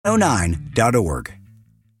09.org.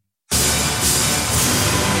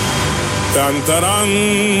 Dun dun dun.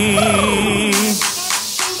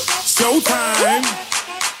 Showtime.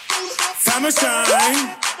 Time to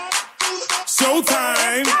shine.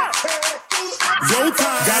 Showtime. Yo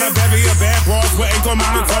time. Got a bevy of bad boys with ink on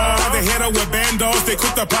my car. They hit her with bandos, they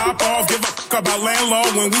quick to pop off. Give a fuck about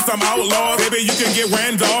landlord when we some outlaws. Baby, you can get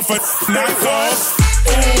Randolph for knock off.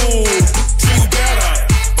 Ooh, you better.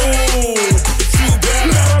 Ooh, you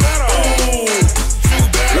better. Ooh, you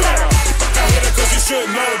better. I hit her 'cause you should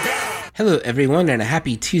know better. Hello everyone, and a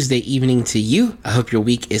happy Tuesday evening to you. I hope your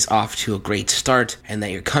week is off to a great start and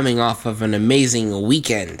that you're coming off of an amazing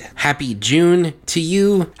weekend. Happy June to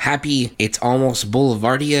you. Happy it's almost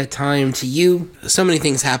Boulevardia time to you. So many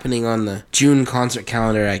things happening on the June concert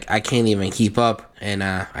calendar, I can't even keep up. And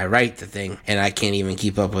I write the thing, and I can't even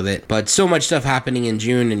keep up with it. But so much stuff happening in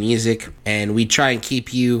June in music, and we try and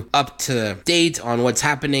keep you up to date on what's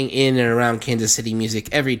happening in and around Kansas City music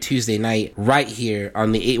every Tuesday night, right here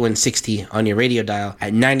on the 8160 on your radio dial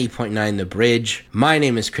at 90.9 The Bridge. My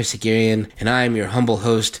name is Chris Aguirre, and I am your humble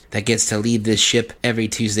host that gets to lead this ship every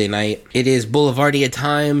Tuesday night. It is Boulevardia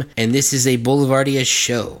time, and this is a Boulevardia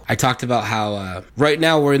show. I talked about how right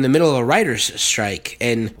now we're in the middle of a writer's strike,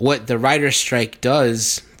 and what the writer's strike does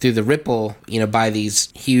through the ripple, by these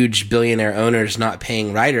huge billionaire owners not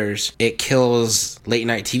paying writers, it kills late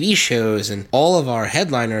night TV shows, and all of our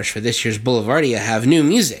headliners for this year's Boulevardia have new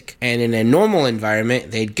music. And in a normal environment,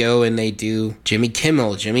 they'd go and they do Jimmy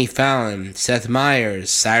Kimmel, Jimmy Fallon, Seth Meyers,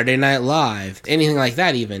 Saturday Night Live, anything like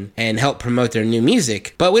that even, and help promote their new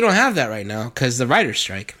music. But we don't have that right now because the writer's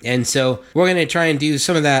strike. And so we're going to try and do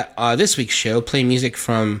some of that this week's show, play new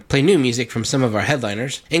music from some of our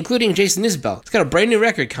headliners, including Jason Isbell. He's got a brand new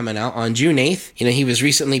record coming out on June 8th. He was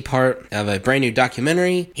recently part of a brand new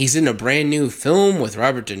documentary. He's in a brand new film with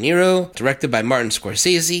Robert De Niro, directed by Martin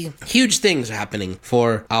Scorsese. Huge things are happening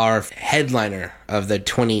for our headliner of the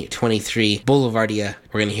 2023 Boulevardia.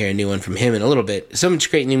 We're going to hear a new one from him in a little bit. So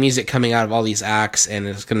much great new music coming out of all these acts, and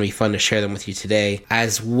it's going to be fun to share them with you today,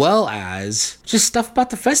 as well as just stuff about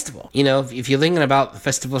the festival. If you're thinking about the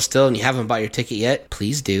festival still and you haven't bought your ticket yet,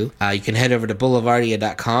 please do. You can head over to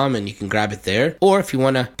boulevardia.com and you can grab it there. Or if you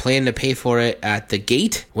want to plan to pay for it at the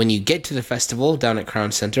gate when you get to the festival down at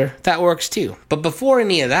Crown Center, that works too. But before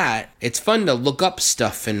any of that, it's fun to look up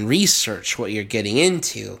stuff and research what you're getting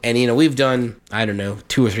into. And we've done,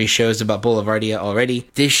 2 or 3 shows about Boulevardia already.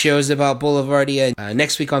 This show's about Boulevardia.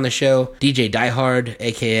 Next week on the show, DJ Diehard,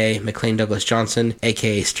 aka McLean Douglas Johnson,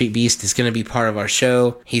 aka Street Beast, is going to be part of our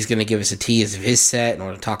show. He's going to give us a tease of his set in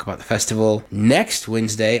order to talk about the festival. Next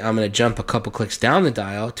Wednesday, I'm going to jump a couple clicks down the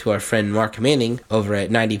dial to our friend Mark Manning over at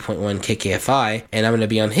 90.1 KKFI, and I'm going to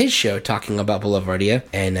be on his show talking about Boulevardia.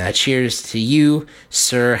 And cheers to you,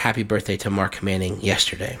 sir. Happy birthday to Mark Manning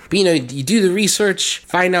yesterday. But you do the research,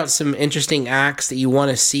 find out some interesting acts that you want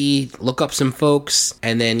to see, look up some folks,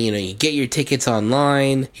 and then you get your tickets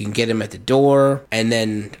online. You can get them at the door. And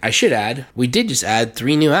then I should add, we did just add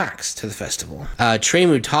 3 new acts to the festival. Trey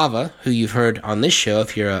Mutava, who you've heard on this show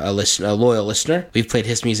if you're a loyal listener, we've played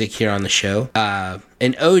his music here on the show.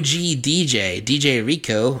 An OG DJ, DJ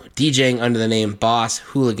Rico, DJing under the name Boss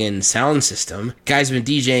Hooligan Sound System. Guy's been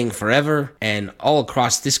DJing forever and all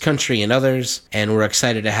across this country and others, and we're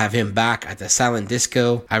excited to have him back at the Silent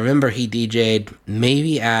Disco. I remember he DJ'd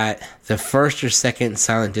maybe at the first or second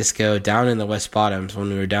Silent Disco down in the West Bottoms when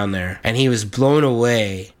we were down there, and he was blown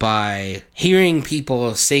away by hearing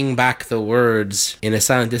people sing back the words in a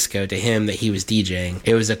Silent Disco to him that he was DJing.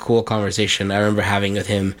 It was a cool conversation I remember having with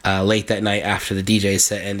him late that night after the DJ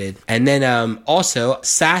set ended. And then also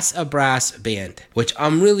Sassa Brass Band, which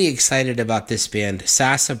I'm really excited about this band,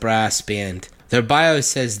 Sassa Brass Band. Their bio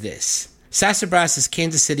says this: Sassa Brass is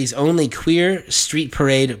Kansas City's only queer street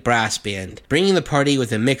parade brass band, bringing the party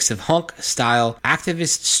with a mix of honk-style,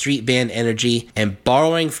 activist street band energy and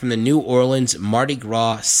borrowing from the New Orleans Mardi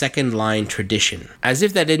Gras second-line tradition. As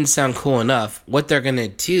if that didn't sound cool enough, what they're gonna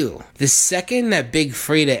do, the second that Big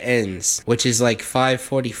Freda ends, which is like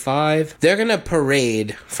 5:45, they're gonna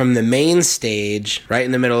parade from the main stage, right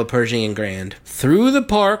in the middle of Pershing and Grand, through the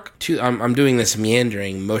park to, I'm doing this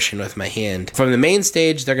meandering motion with my hand, from the main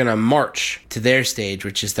stage, they're gonna march to their stage,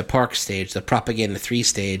 which is the park stage, the Propaganda 3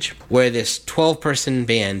 stage, where this 12-person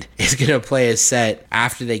band is going to play a set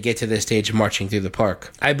after they get to the stage marching through the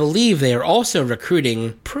park. I believe they are also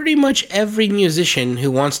recruiting pretty much every musician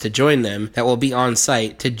who wants to join them that will be on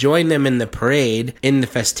site to join them in the parade, in the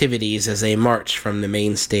festivities as they march from the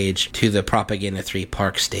main stage to the Propaganda 3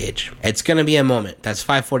 park stage. It's going to be a moment. That's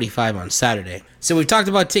 5:45 on Saturday. So we've talked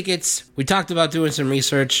about tickets. We talked about doing some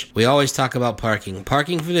research. We always talk about parking.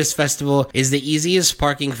 Parking for this festival is the easiest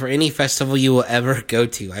parking for any festival you will ever go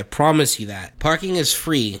to. I promise you that. Parking is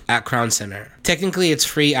free at Crown Center. Technically, it's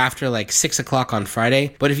free after like 6 o'clock on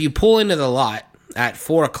Friday. But if you pull into the lot at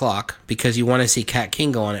 4 o'clock because you want to see Cat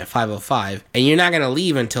King go on at 5:05, and you're not going to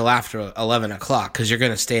leave until after 11 o'clock because you're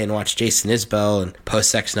going to stay and watch Jason Isbell and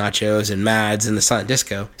Post-Sex Nachos and Mads and the Silent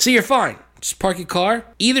Disco. So you're fine. Just park your car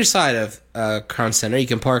either side of Crown Center. You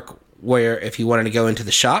can park where if you wanted to go into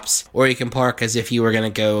the shops, or you can park as if you were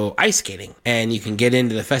going to go ice skating, and you can get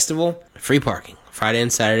into the festival. Free parking Friday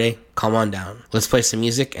and Saturday. Come on down. Let's play some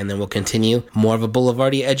music, and then we'll continue more of a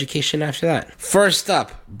Boulevardia education after that. First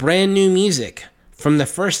up, brand new music from the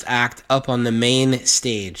first act up on the main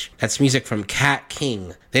stage. That's music from Cat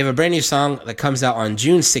King. They have a brand new song that comes out on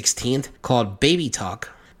June 16th called Baby Talk.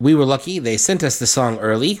 We were lucky. They sent us the song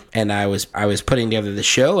early, and I was putting together the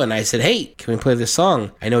show, and I said, hey, can we play this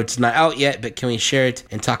song? I know it's not out yet, but can we share it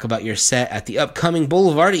and talk about your set at the upcoming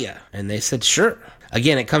Boulevardia? And they said, sure.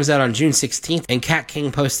 Again, it comes out on June 16th, and Cat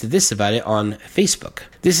King posted this about it on Facebook.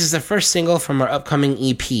 This is the first single from our upcoming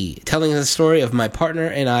EP, telling the story of my partner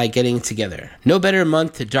and I getting together. No better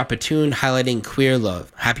month to drop a tune highlighting queer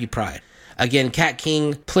love. Happy Pride. Again, Cat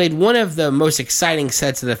King played one of the most exciting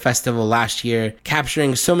sets of the festival last year,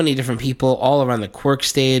 capturing so many different people all around the Quirk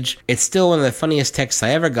stage. It's still one of the funniest texts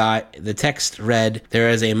I ever got. The text read, there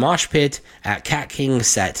is a mosh pit at Cat King's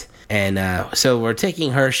set. And so we're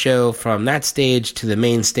taking her show from that stage to the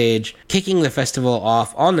main stage, kicking the festival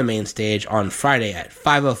off on the main stage on Friday at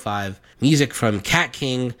 5:05. Music from Cat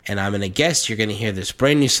King, and I'm going to guess you're going to hear this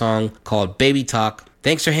brand new song called Baby Talk.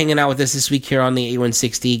 Thanks for hanging out with us this week here on the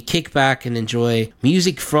A160. Kick back and enjoy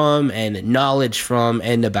music from and knowledge from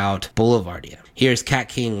and about Boulevardia. Here's Cat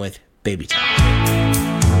King with Baby Talk.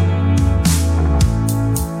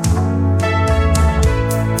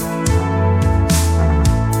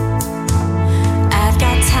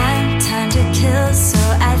 So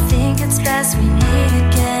I think it's best we meet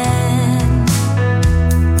again.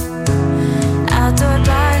 Outdoor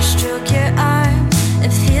bar, stroke your arm.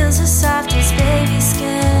 It feels as soft as baby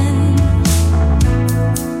skin.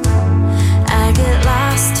 I get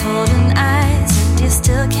lost holding eyes, and you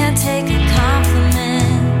still can't take a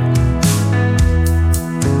compliment.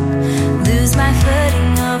 Lose my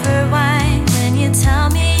footing over wine when you tell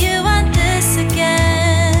me you want this again.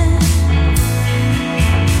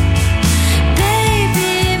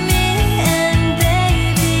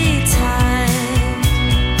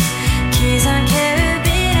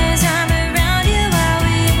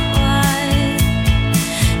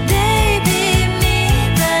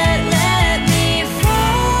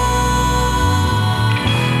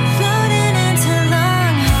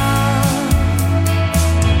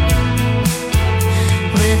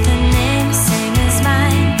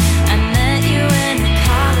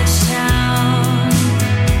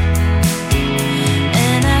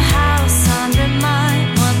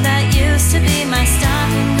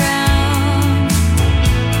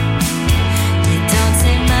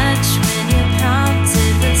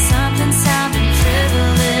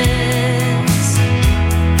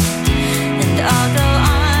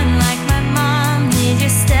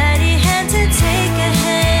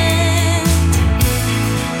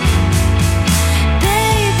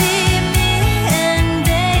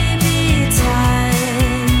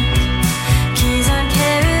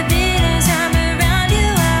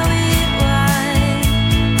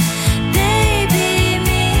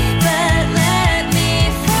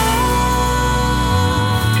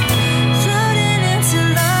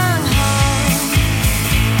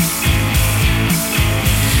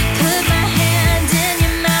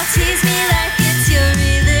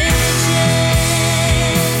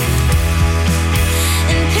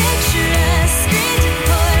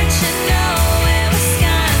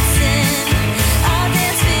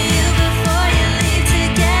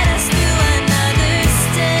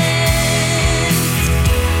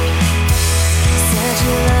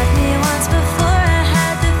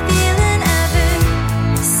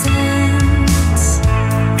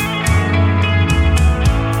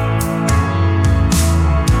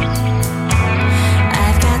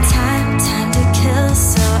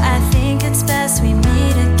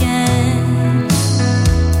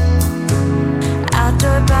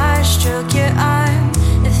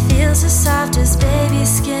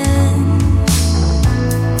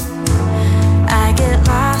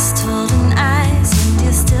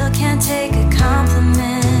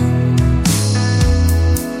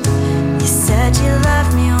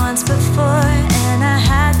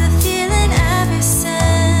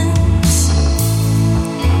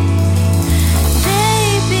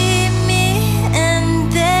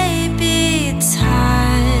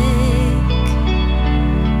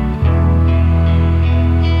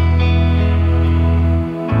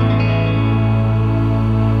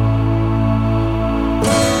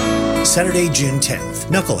 Saturday, June 10th,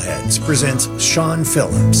 Knuckleheads presents Sean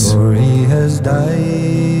Phillips. For he has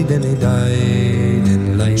died and he died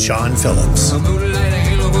in light. Sean Phillips.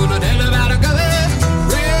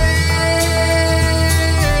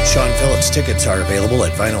 Sean Phillips tickets are available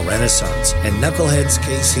at Vinyl Renaissance and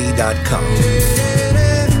knuckleheadskc.com.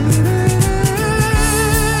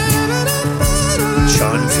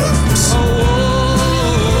 Sean Phillips.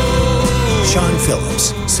 Sean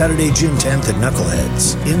Phillips, Saturday, June 10th at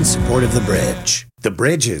Knuckleheads, in support of The Bridge. The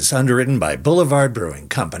Bridge is underwritten by Boulevard Brewing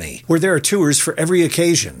Company, where there are tours for every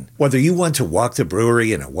occasion. Whether you want to walk the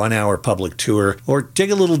brewery in a 1-hour public tour, or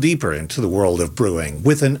dig a little deeper into the world of brewing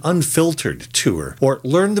with an unfiltered tour, or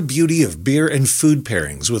learn the beauty of beer and food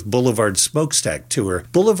pairings with Boulevard's Smokestack Tour,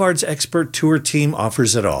 Boulevard's expert tour team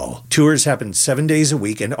offers it all. Tours happen 7 days a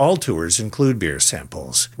week, and all tours include beer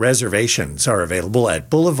samples. Reservations are available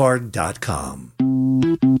at boulevard.com.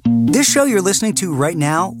 This show you're listening to right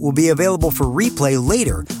now will be available for replay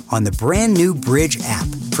later on the brand new Bridge app.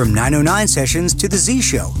 From 909 Sessions to The Z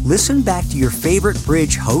Show, listen back to your favorite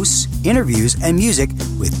Bridge hosts, interviews, and music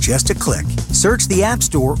with just a click. Search the App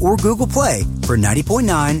Store or Google Play for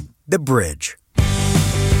 90.9 The Bridge.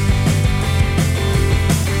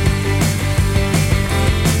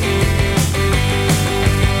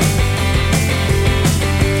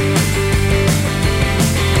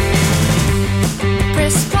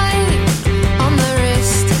 Press play on the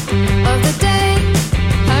wrist of the day.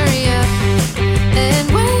 Hurry up and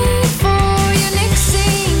wait for your next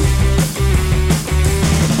scene.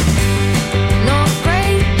 Not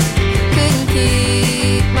great, couldn't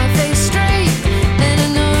keep my face straight, and I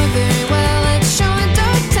know very well it's showing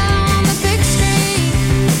downtown on the big screen.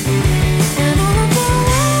 And all of the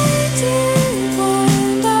waiting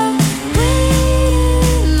wonder,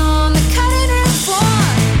 waiting on the cutting room floor.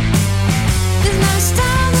 There's no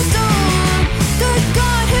star on the door. Good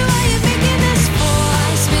God, who are you making this for?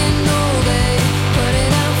 I spend all day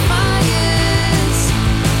putting out fires,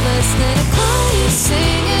 listening to choirs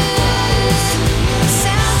singing,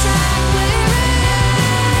 soundtrack blaring.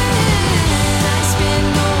 I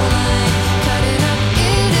spend all night cutting up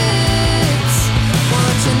edits,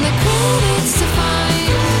 watching the credits to find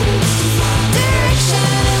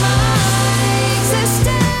direction in my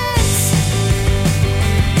existence.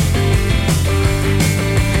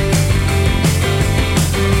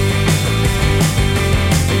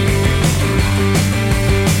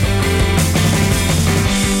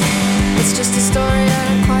 It's just a story I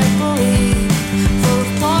don't quite believe, full of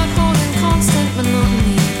plot hole and constant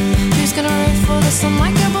monotony. Who's gonna root for this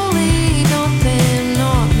unlikably? Not them,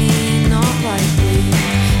 not me, not likely.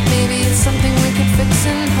 Maybe it's something we could fix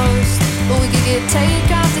in post, or we could get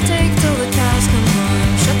take after take till the cows come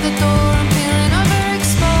home. Shut the door, I'm feeling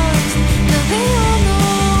overexposed. Now they all know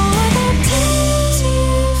I got tears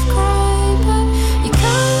you've cried, but you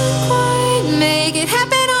can't quite make it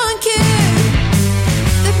happen on cue.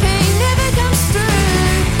 The pain never comes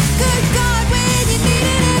through. Good God, when you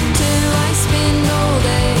needed it to. I spend all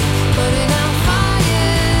day putting out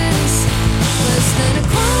fires, listening to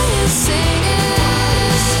choirs singing,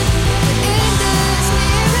 the end is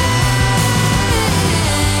nearing.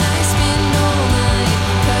 I spend all night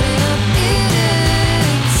cutting up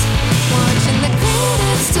edits, watching the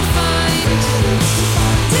credits to find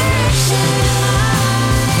direction in my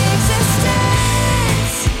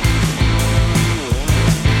existence.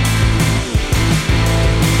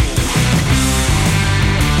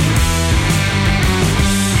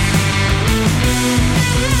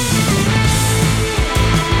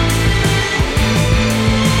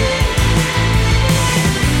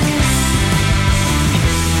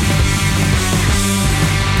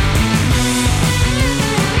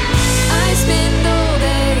 I spend all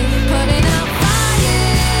day putting out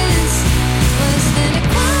fires, listening to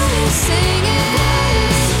choirs singing, the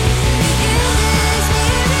end is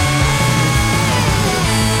nearing.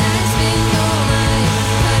 I spend all night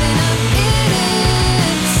cutting up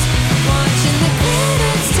edits, watching the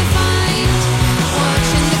credits to find,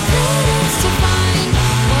 watching the credits to find,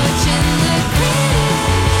 watching the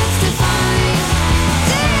credits to find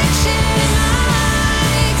direction in my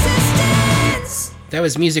existence. That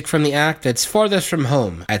was music from the act that's farthest from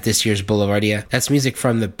home at this year's Boulevardia. That's music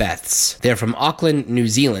from the Beths. They're from Auckland, New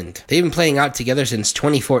Zealand. They've been playing out together since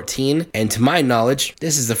 2014, and to my knowledge,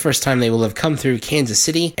 this is the first time they will have come through Kansas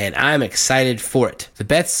City, and I'm excited for it. The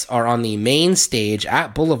Beths are on the main stage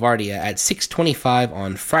at Boulevardia at 6:25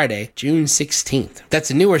 on Friday, June 16th. That's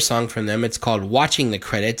a newer song from them. It's called Watching the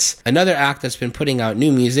Credits, another act that's been putting out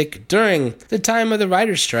new music during the time of the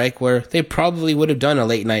writer's strike, where they probably would have done a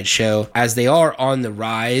late night show, as they are on on the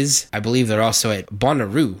rise. I believe they're also at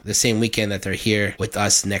Bonnaroo the same weekend that they're here with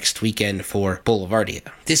us next weekend for Boulevardia.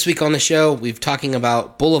 This week on the show, we've talking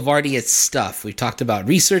about Boulevardia stuff. We've talked about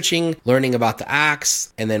researching, learning about the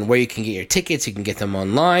acts, and then where you can get your tickets. You can get them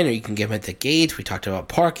online or you can get them at the gate. We talked about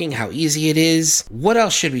parking, how easy it is. What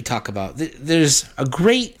else should we talk about? There's a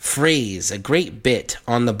great phrase, a great bit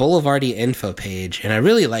on the Boulevardia info page, and I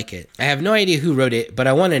really like it. I have no idea who wrote it, but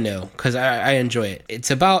I want to know because I enjoy it.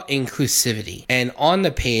 It's about inclusivity. And on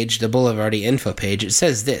the page, the Boulevardia info page, it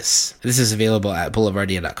says this. This is available at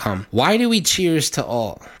boulevardia.com. Why do we cheers to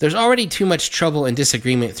all? There's already too much trouble and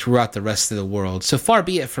disagreement throughout the rest of the world, so far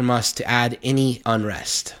be it from us to add any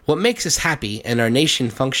unrest. What makes us happy and our nation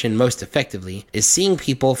function most effectively is seeing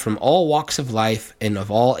people from all walks of life and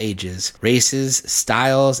of all ages, races,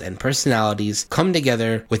 styles, and personalities come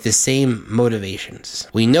together with the same motivations.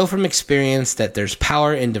 We know from experience that there's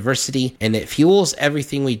power in diversity, and it fuels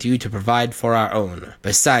everything we do to provide for our own.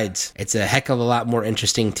 Besides, it's a heck of a lot more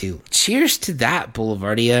interesting too. Cheers to that,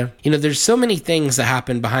 Boulevardia. You know, there's so many things that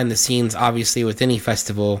happen behind the scenes, obviously, with any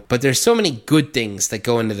festival, but there's so many good things that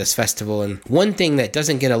go into this festival. And one thing that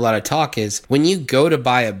doesn't get a lot of talk is when you go to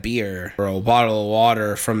buy a beer or a bottle of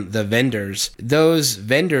water from the vendors, those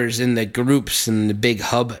vendors in the groups and the big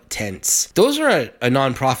hub tents, those are a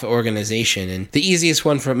nonprofit organization. And the easiest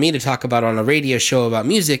one for me to talk about on a radio show about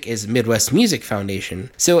music is Midwest Music Foundation.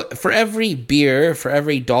 So for every beer, for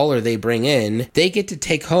every dollar they bring in, they get to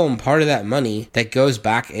take home part of that money that goes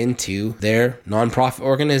back into their nonprofit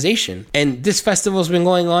organization. And this festival's been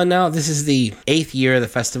going on now. This is the 8th year of the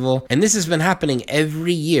festival, and this has been happening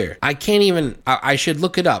every year. I should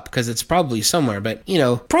look it up because it's probably somewhere, but you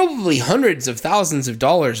know, probably hundreds of thousands of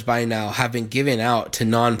dollars by now have been given out to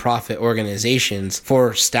nonprofit organizations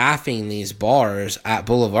for staffing these bars at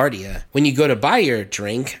Boulevardia. When you go to buy your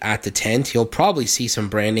drink at the tent, you'll probably see some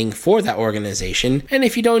branding for that organization. And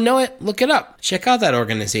if you don't know it, look it up. Check out that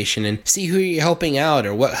organization and see who you're helping out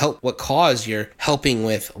or what cause you're helping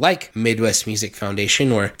with, like Midwest Music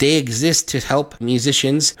Foundation, where they exist to help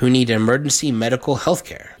musicians who need emergency medical health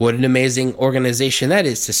care. What an amazing organization that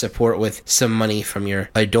is to support with some money from your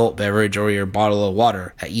adult beverage or your bottle of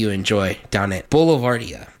water that you enjoy down at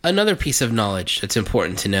Boulevardia. Another piece of knowledge that's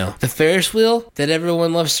important to know. The Ferris wheel that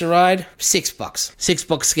everyone loves to ride, $6.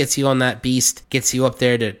 $6 gets you on that beast, gets you up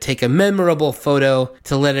there to take a memorable photo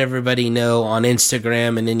to let everybody know on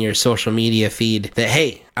Instagram and in your social media feed that,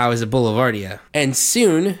 hey, I was at Boulevardia. And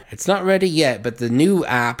soon, it's not ready yet, but the new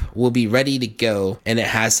app will be ready to go, and it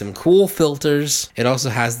has some cool filters. It also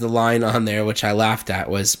has the line on there, which I laughed at,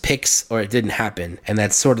 was pics or it didn't happen. And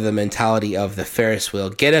that's sort of the mentality of the Ferris wheel.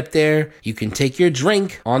 Get up there, you can take your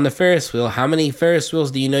drink on the Ferris wheel. How many Ferris wheels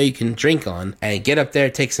do you know you can drink on? And get up there,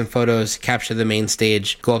 take some photos, capture the main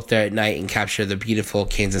stage, go up there at night and capture the beautiful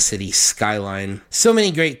Kansas City skyline. So many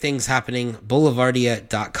great things happening.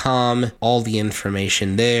 Boulevardia.com, all the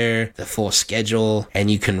information there, the full schedule, and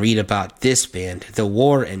you can read about this band, The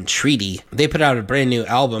War and Treaty. They put out a brand new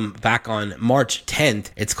album back on March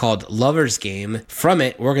 10th. It's called Lover's Game. From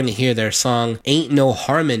it, we're going to hear their song Ain't No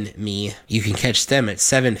Harmin' Me. You can catch them at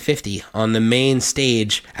 7:50 on the main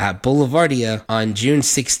stage at Boulevardia on June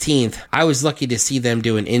 16th. I was lucky to see them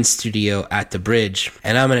do an in-studio at the Bridge,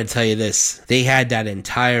 and I'm going to tell you this, they had that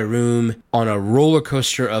entire room on a roller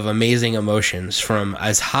coaster of amazing emotions, from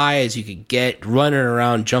as high as you could get, running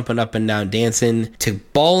around, jumping up and down, dancing, to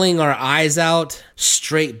bawling our eyes out,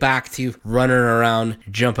 straight back to running around,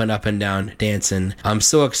 jumping up and down, dancing. I'm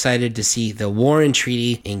so excited to see the War and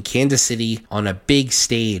Treaty in Kansas City on a big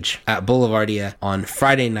stage at Boulevardia on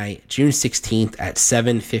Friday night, June 16th at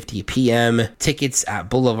 7:50 p.m. Tickets at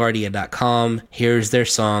boulevardia.com. Here's their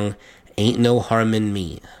song, Ain't No Harmin'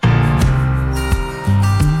 Me.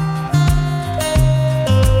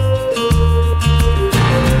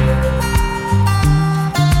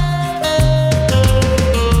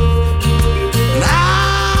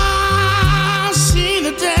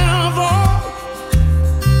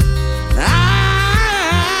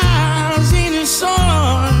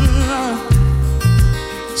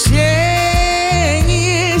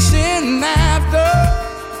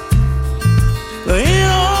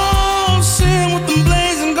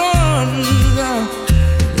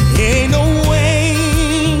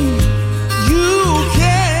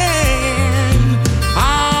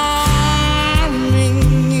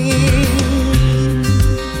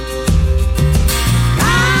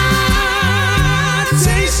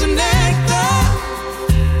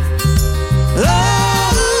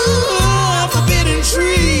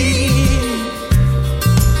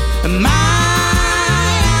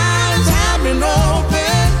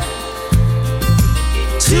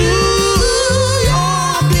 To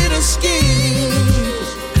your bitter skin.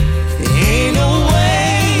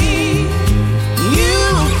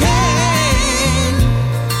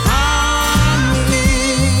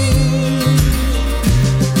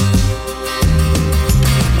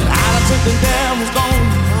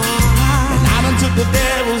 the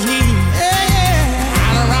devil's heat.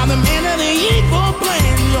 All around the men of the evil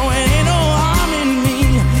plan. So it ain't no harm in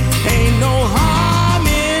me. Ain't no harm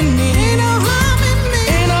in me. Ain't no harm in me.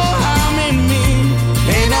 Ain't no harm in me.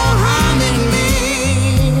 Ain't no harm in me.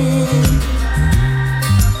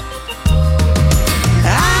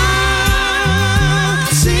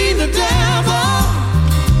 I've seen the devil.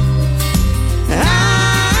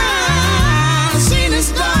 I've seen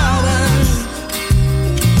his daughters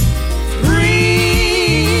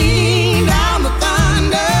bring down the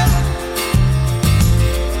thunder.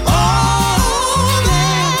 Oh,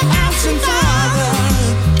 their absent father.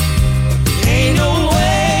 Ain't no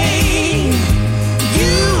way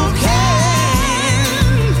you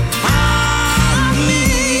can hide me.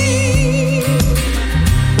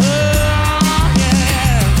 Oh,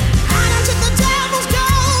 yeah. I done took the devil's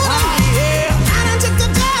gold. Oh, yeah. I done took the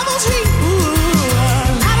devil's heat.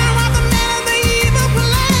 I done robbed the man of the evil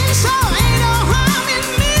plan. So ain't no harm in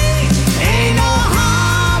me. Ain't no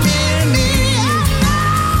harm in me.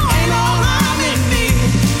 Ain't no harm in me.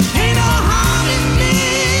 Ain't no harm in me.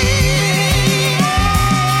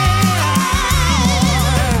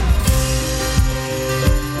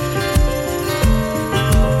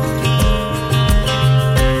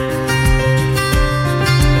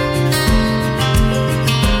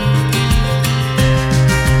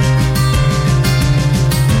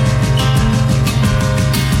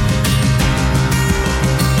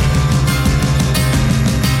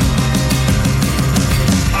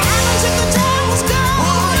 I done took the devil's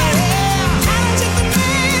gold. I done took the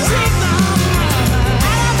man's heat. I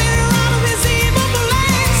done been robbed of his evil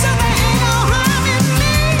plan. So there ain't no harm in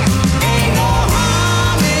me. Ain't no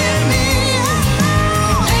harm in me.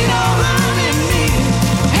 Ain't no harm in me.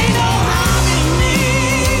 Ain't no harm in me.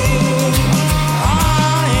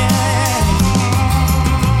 Oh, yeah.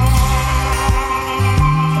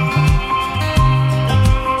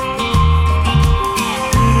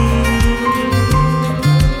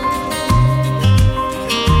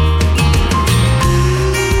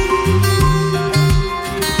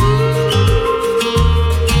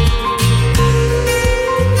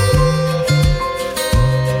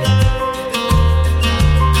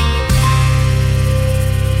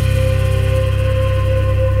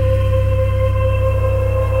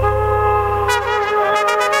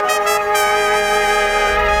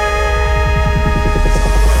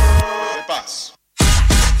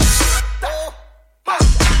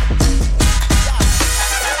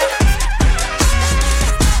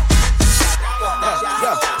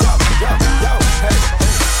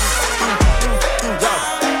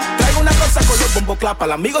 Traigo una cosa con los bombo clap, para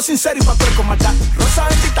el amigo sincero y para todo el comandar. Rosa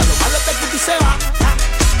bendita, lo malo te quita y se va.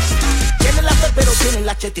 Tiene la P pero tiene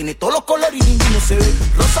la H, tiene todos los colores y ninguno se ve.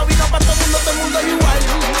 Rosa vino para todo el mundo es igual.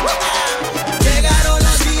 Llegaron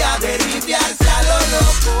los días de limpiarse a lo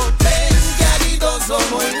loco. Ven que aquí todos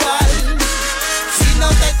somos igual. Si no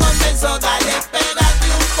te convenzo, dale, pégate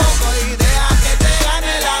un poco y deja que te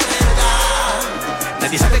gane la verdad.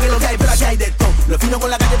 Nadie sabe que lo que hay, pero aquí hay de todo. Lo fino con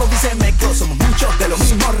la calle porque se mezcló. Somos muchos de lo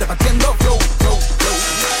mismo repartiendo flow, flow, flow.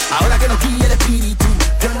 Ahora que nos guíe el espíritu,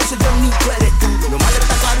 yo no soy yo ni tú eres tú. Lo malo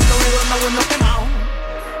está claro y lo bueno es más bueno quemado.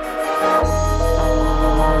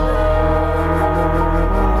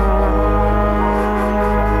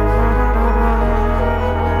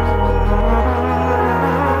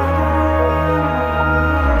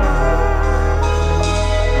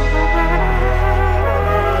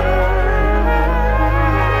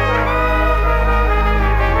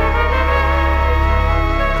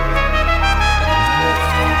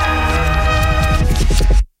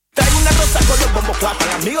 Traigo una rosa con los bombos clap,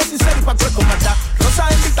 para amigos sinceros y para todo el comandar. Rosa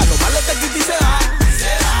bendita, lo malo te quita y se va.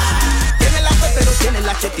 Tiene la P pero tiene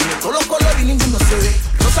la H, tiene todos los colores y ninguno se ve.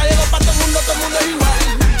 Rosa llegó para todo el mundo es igual.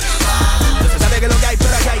 No se sabe que lo que hay,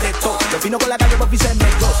 pero aquí hay de todo. Lo fino con la calle porque se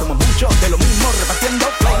mezcló. Somos muchos de lo mismo repartiendo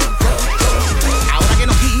flow, flow, flow. Ahora que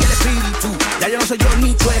nos guíe el espíritu, ya yo no soy yo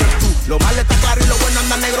ni tú eres tú. Lo malo está claro y lo bueno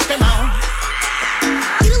anda negro quemado.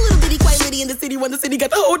 Get a little bitty quiet lady in the city, when the city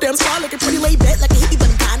got the whole damn squad looking pretty laid back like a hippie, but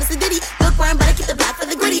I'm kind of sedity. Look where I'm but I keep the black for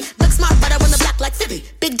the gritty. Look smart, but I run the block like 50.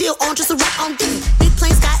 Big deal, on just a rock on Diddy. Big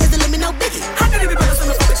plain sky is the limit, no biggie. How can it be better than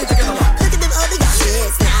the fucking chicken along? Look at them other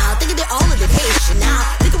kids now, thinking they're all of it Haitian now.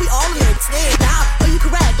 Thinking we all of it today now. Oh, you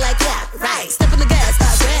correct, like yeah, right. Step on the gas,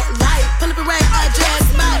 red light, pull up a right,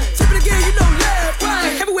 just might. Tip it again, you know left,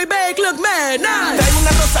 right. Heavyweight bag, look mad, nice. Traigo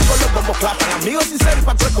una rosa con los bombos clap, para amigos sinceros y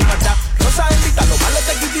para todo el comandar. Rosa bendita, lo malo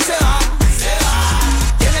te quita y se va.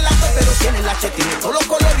 Tiene la P pero tiene la H, tiene todos los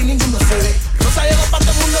colores y ninguno se ve. Rosa llegó para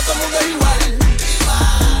todo el mundo es igual.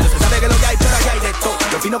 No se sabe que lo que hay, pero aquí hay de todo.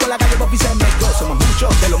 Lo fino con la calle porque se mezcló. Somos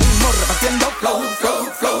muchos de lo mismo repartiendo flow, flow,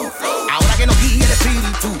 flow, flow. Ahora que nos guíe el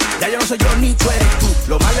soy yo ni tú eres tú.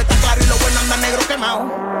 Lo malo está claro y lo bueno anda negro quemado.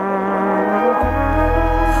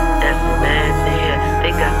 That's the bad thing.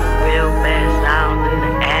 They got the real bad sound in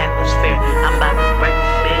the atmosphere. I'm about to break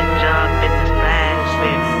this bitch up in the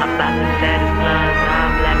stratosphere. I'm about to set his blood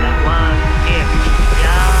down like I was here.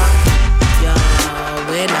 Yo,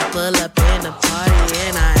 when I pull up in the party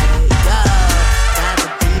and I got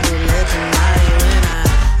the people looking like when I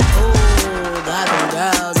got the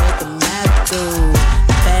girls with the attitude.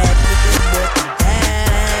 Bad bitches with the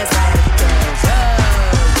badass attitude.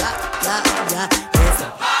 It's a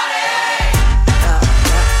party.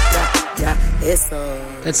 It's a.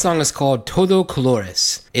 That song is called Todo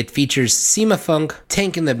Colores. It features Sima Funk,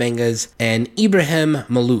 Tank and the Bangas, and Ibrahim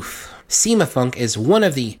Malouf. Sima Funk is one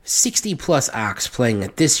of the 60-plus acts playing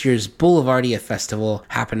at this year's Boulevardia Festival,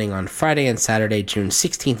 happening on Friday and Saturday, June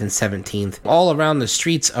 16th and 17th, all around the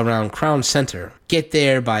streets around Crown Center. Get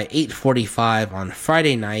there by 8:45 on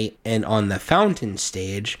Friday night, and on the Fountain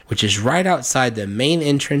Stage, which is right outside the main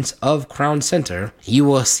entrance of Crown Center, you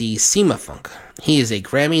will see Sima Funk. He is a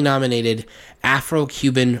Grammy-nominated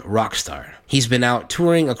Afro-Cuban rock star. He's been out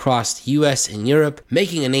touring across the US and Europe,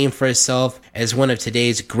 making a name for himself as one of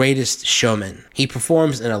today's greatest showmen. He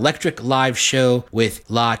performs an electric live show with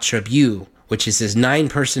La Tribu, which is his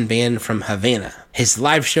 9-person band from Havana. His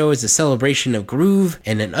live show is a celebration of groove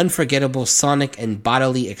and an unforgettable sonic and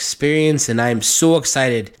bodily experience, and I am so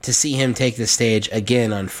excited to see him take the stage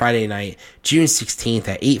again on Friday night, June 16th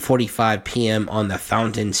at 8:45 p.m. on the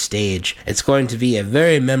Fountain Stage. It's going to be a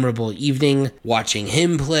very memorable evening, watching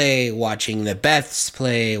him play, watching the Beths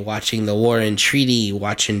play, watching the Warren Treaty,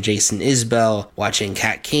 watching Jason Isbell, watching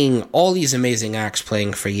Kat King, all these amazing acts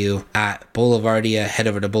playing for you at Boulevardia. Head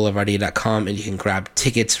over to boulevardia.com and you can grab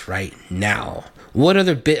tickets right now. What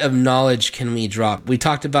other bit of knowledge can we drop? We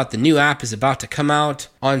talked about the new app is about to come out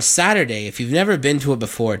on Saturday. If you've never been to it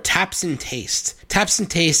before, Taps and Taste. Taps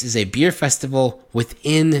and Taste is a beer festival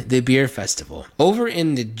within the beer festival. Over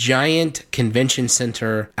in the giant convention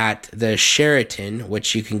center at the Sheraton,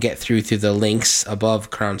 which you can get through the links above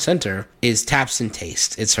Crown Center, is Taps and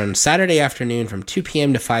Taste. It's on Saturday afternoon from 2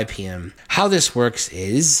 p.m. to 5 p.m. How this works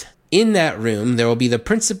is, in that room, there will be the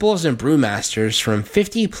principals and brewmasters from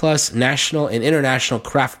 50-plus national and international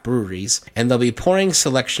craft breweries, and they'll be pouring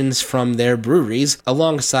selections from their breweries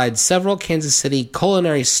alongside several Kansas City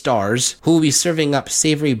culinary stars who will be serving up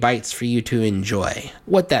savory bites for you to enjoy.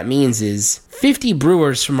 What that means is 50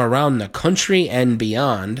 brewers from around the country and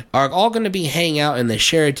beyond are all going to be hanging out in the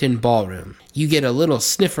Sheraton Ballroom. You get a little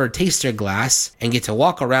sniffer taster glass and get to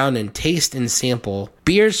walk around and taste and sample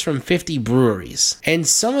beers from 50 breweries. And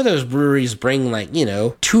some of those breweries bring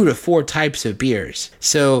 2 to 4 types of beers.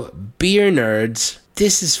 So beer nerds,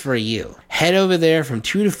 this is for you. Head over there from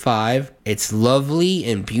 2 to 5. It's lovely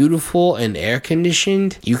and beautiful and air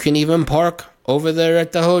conditioned. You can even park over there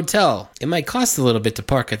at the hotel. It might cost a little bit to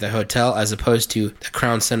park at the hotel as opposed to the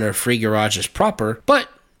Crown Center free garages proper, but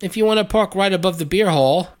if you want to park right above the beer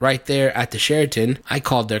hall, right there at the Sheraton, I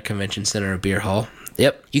called their convention center a beer hall.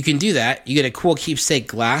 Yep, you can do that. You get a cool keepsake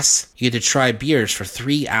glass. You get to try beers for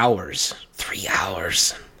 3 hours. 3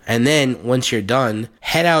 hours. And then, once you're done,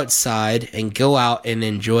 head outside and go out and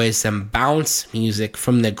enjoy some bounce music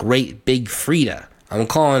from the great Big Frida. I'm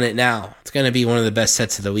calling it now. It's going to be one of the best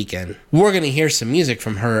sets of the weekend. We're going to hear some music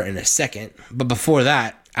from her in a second. But before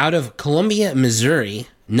that, out of Columbia, Missouri,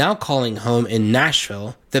 now calling home in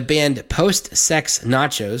Nashville, the band Post Sex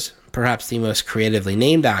Nachos, perhaps the most creatively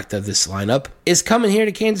named act of this lineup, is coming here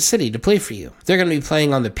to Kansas City to play for you. They're going to be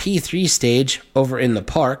playing on the P3 stage over in the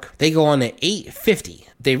park. They go on at 8:50.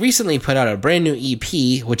 They recently put out a brand new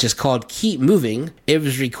EP, which is called Keep Moving. It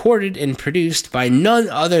was recorded and produced by none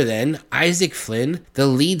other than Isaac Flynn, the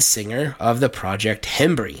lead singer of the project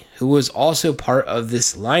Hembry, who was also part of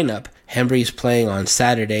this lineup. Hembry's playing on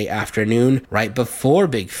Saturday afternoon, right before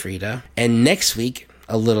Big Frida. And next week,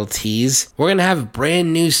 a little tease, we're going to have a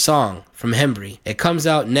brand new song from Hembry. It comes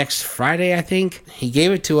out next Friday, I think. He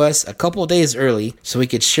gave it to us a couple days early so we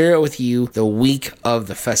could share it with you the week of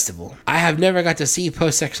the festival. I have never got to see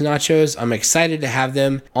Post Sex Nachos. I'm excited to have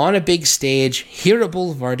them on a big stage here at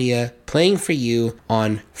Boulevardia, playing for you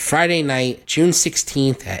on Friday night, June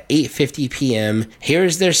 16th at 8:50 p.m.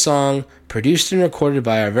 Here's their song, produced and recorded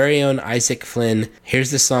by our very own Isaac Flynn.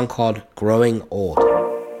 Here's the song called Growing Old.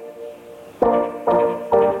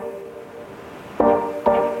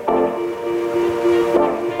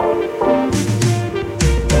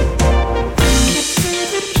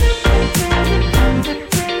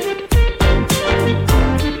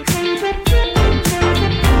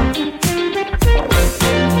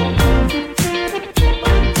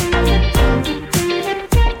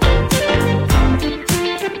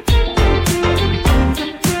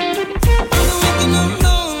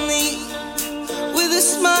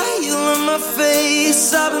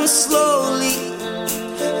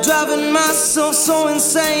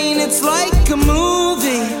 insane, it's like a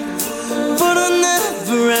movie. But I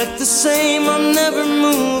never act the same, I'm never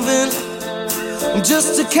moving. I'm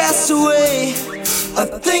just a castaway. I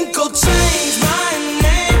think I'll change my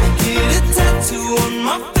name, get a tattoo on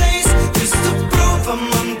my face, just to prove I'm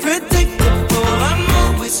unpredictable. I'm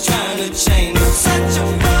always trying to change. I'm such a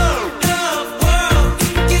fucked up world.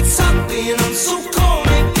 It gets hot being I'm so cold.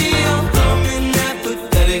 Maybe I'm dumb and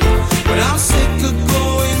apathetic, but I'm sick of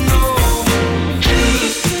going home.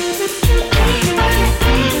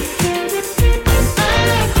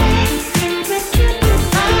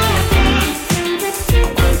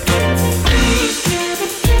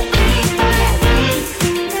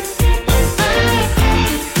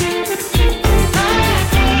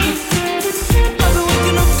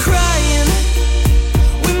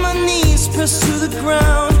 To the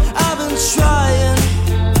ground, I've been trying,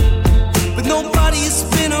 but nobody's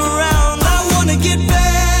been around. I wanna get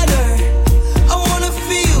better, I wanna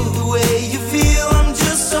feel the way you feel. I'm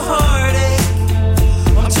just a heartache,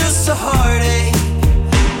 I'm just a heartache.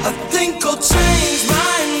 I think I'll change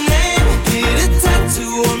my name, get a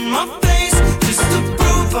tattoo on my face, just to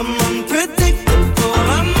prove I'm unpredictable.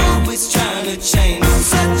 I'm always trying to change. I'm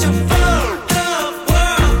such a fucked up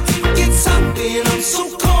world. It gets hot being I'm so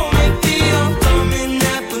cold.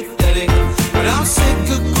 I'm sick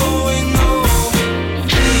of going home.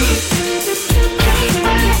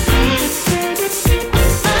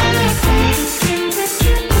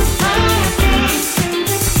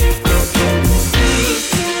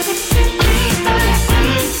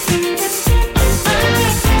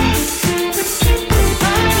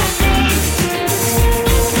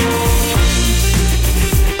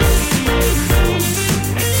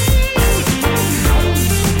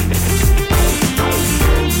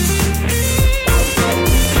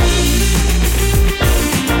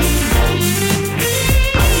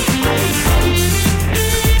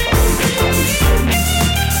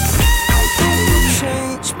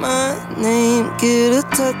 Get a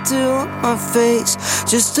tattoo on my face,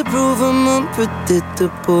 just to prove I'm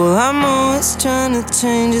unpredictable. I'm always trying to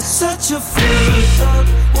change. It's such a fucked up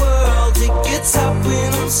world. It gets hot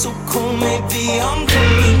when I'm so cold. Maybe I'm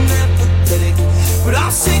going apathetic, but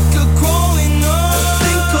I'm sick of growing up. I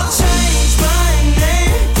think I'll change my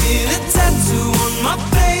name, get a tattoo on my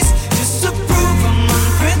face, just to prove I'm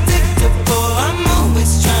unpredictable. I'm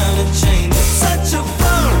always trying to change. It's such a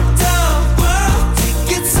fucked up world. It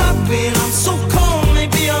gets hot when I'm so cold. I'm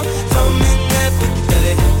dumb and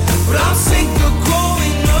apathetic, but I'm sick of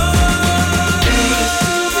growing up.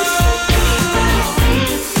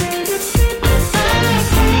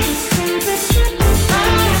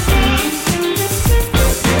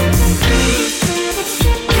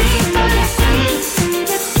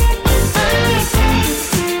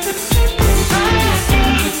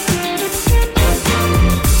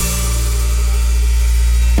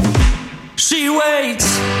 She waits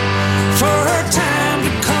for her time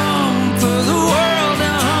to come, for the world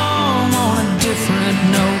to hum on a different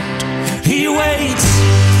note. He waits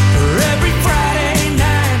for every Friday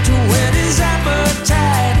night to whet his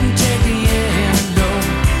appetite and take the antidote.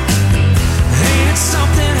 Ain't it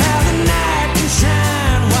something how the night can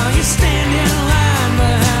shine while you stand in line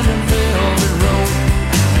behind a velvet rope?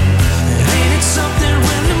 Ain't it something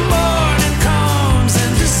when the morning comes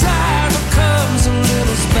and desire becomes a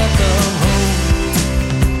little speck of hope?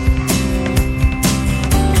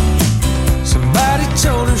 Somebody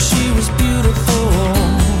told her she was beautiful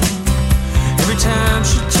every time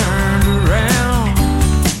she turned around,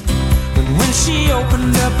 but when she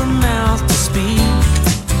opened up her mouth to speak,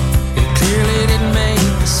 it clearly didn't make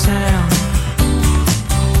a sound.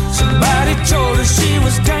 Somebody told her she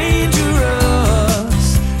was dangerous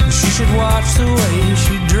and she should watch the way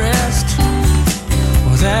she dressed.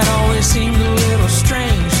 Well, that always seemed a little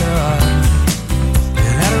strange to her,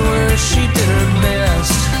 and at her worst she did her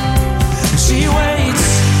best. She waits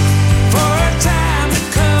for her time to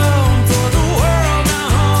come, for the world to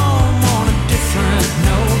hum on a different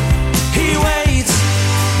note. He waits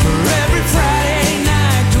for every Friday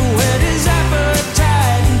night to whet his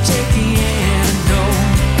appetite and take the antidote.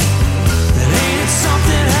 That ain't it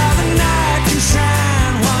something how the night can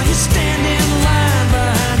shine while you stand in line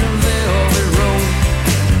behind a velvet rope?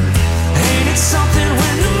 Ain't it something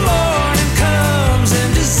when the morning comes and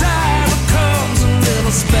desire becomes a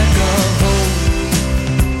little speck of hope?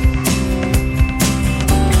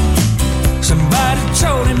 Somebody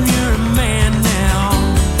told him you're a man now,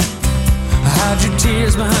 hide your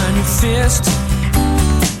tears behind your fist.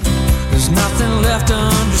 There's nothing left to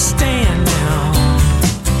understand now.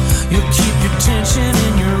 You'll keep your tension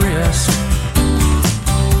in your wrist.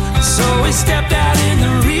 So he stepped out in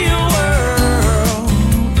the real world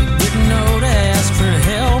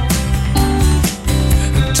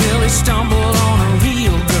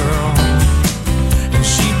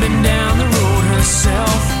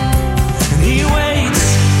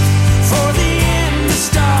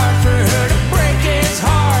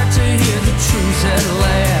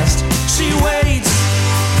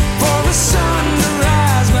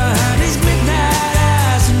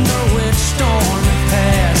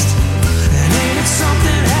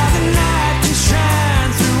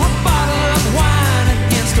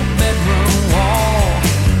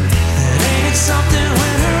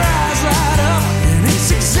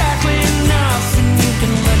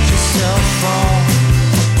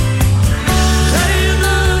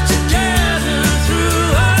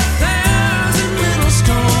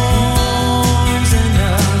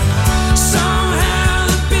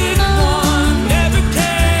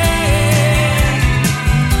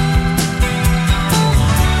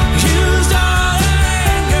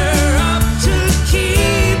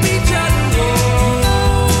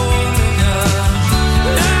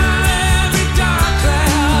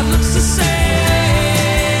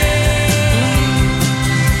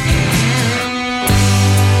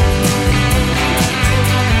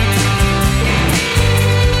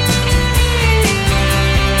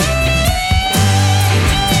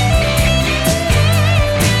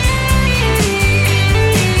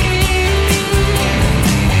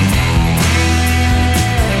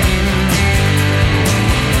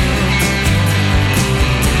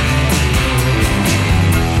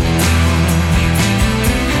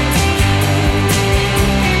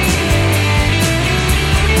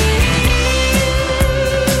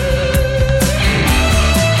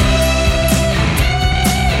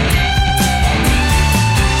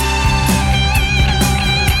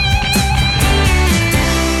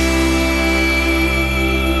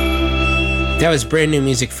was brand new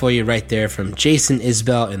music for you right there from Jason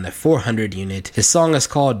Isbell and the 400 Unit. His song is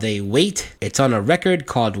called They Wait. It's on a record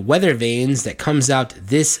called Weather Vanes that comes out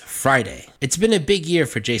this Friday. It's been a big year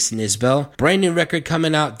for Jason Isbell. Brand new record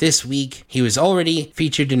coming out this week. He was already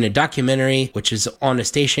featured in a documentary, which is on a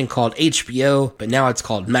station called HBO, but now it's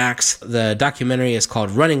called Max. The documentary is called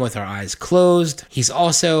Running with Our Eyes Closed. He's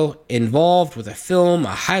also involved with a film,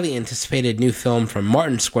 a highly anticipated new film from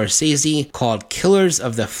Martin Scorsese called Killers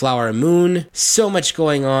of the Flower Moon. So much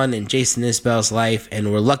going on in Jason Isbell's life,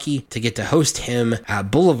 and we're lucky to get to host him at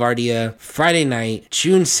Boulevardia Friday night,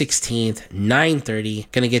 June 16th, 9:30.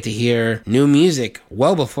 Gonna get to hear new music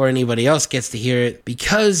well before anybody else gets to hear it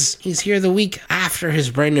because he's here the week after his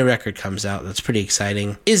brand new record comes out. That's pretty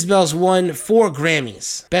exciting. Isbell's won 4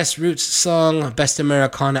 Grammys. Best Roots Song, Best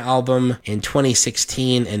Americana Album in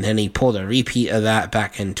 2016, and then he pulled a repeat of that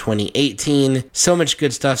back in 2018. So much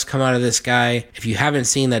good stuff's come out of this guy. If you haven't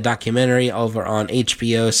seen that documentary over on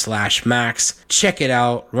HBO/Max, check it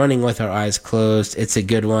out. Running with Our Eyes Closed. It's a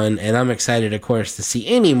good one, and I'm excited, of course, to see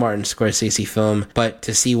any Martin Scorsese film, but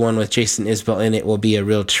to see one with Jason Isbell in it will be a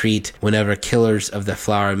real treat whenever Killers of the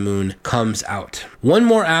Flower Moon comes out. One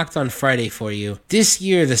more act on Friday for you. This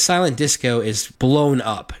year, the silent disco is blown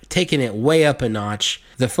up, taking it way up a notch.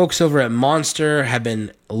 The folks over at Monster have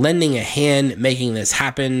been lending a hand making this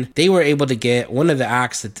happen. They were able to get one of the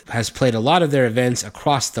acts that has played a lot of their events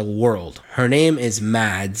across the world. Her name is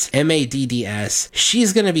Mads, M-A-D-D-S.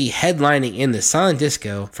 She's going to be headlining in the silent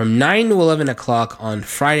disco from 9 to 11 o'clock on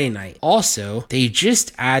Friday night. Also, they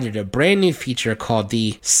just added a brand new feature called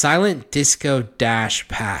the Silent Disco Dash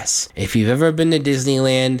Pass. If you've ever been to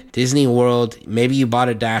Disneyland, Disney World, maybe you bought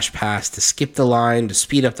a Dash Pass to skip the line, to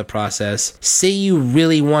speed up the process. Say you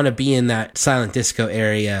really want to be in that silent disco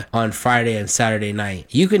area on Friday and Saturday night.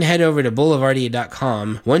 You can head over to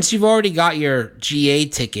Boulevardia.com. Once you've already got your GA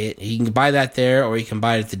ticket, you can buy that there or you can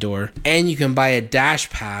buy it at the door. And you can buy a Dash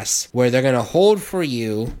Pass where they're going to hold for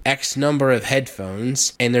you X number of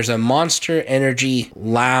headphones. And there's a Monster Energy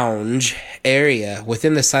lounge area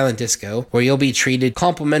within the silent disco where you'll be treated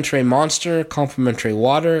complimentary Monster, complimentary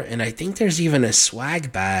water, and I think there's even a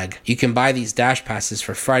swag bag. You can buy these Dash Passes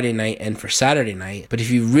for Friday night and for Saturday night. But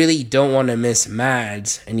if you really don't want to miss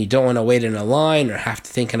Mads and you don't want to wait in a line or have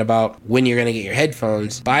to thinking about when you're going to get your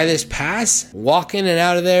headphones, buy this pass, walk in and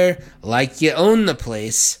out of there like you own the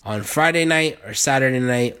place on Friday night or Saturday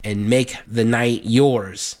night and make the night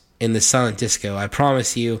yours in the silent disco. I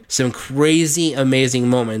promise you, some crazy, amazing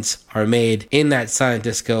moments are made in that silent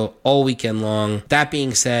disco all weekend long. That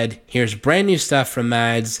being said, here's brand new stuff from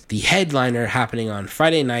Mads, the headliner happening on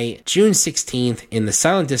Friday night, June 16th in the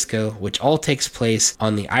silent disco, which all takes place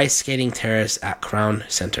on the ice skating terrace at Crown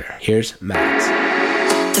Center. Here's Mads.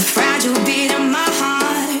 The fragile beat of my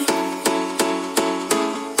heart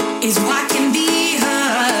is what can be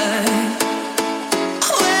heard.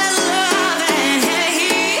 Well, love and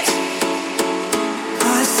hate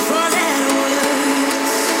are four-letter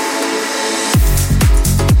words.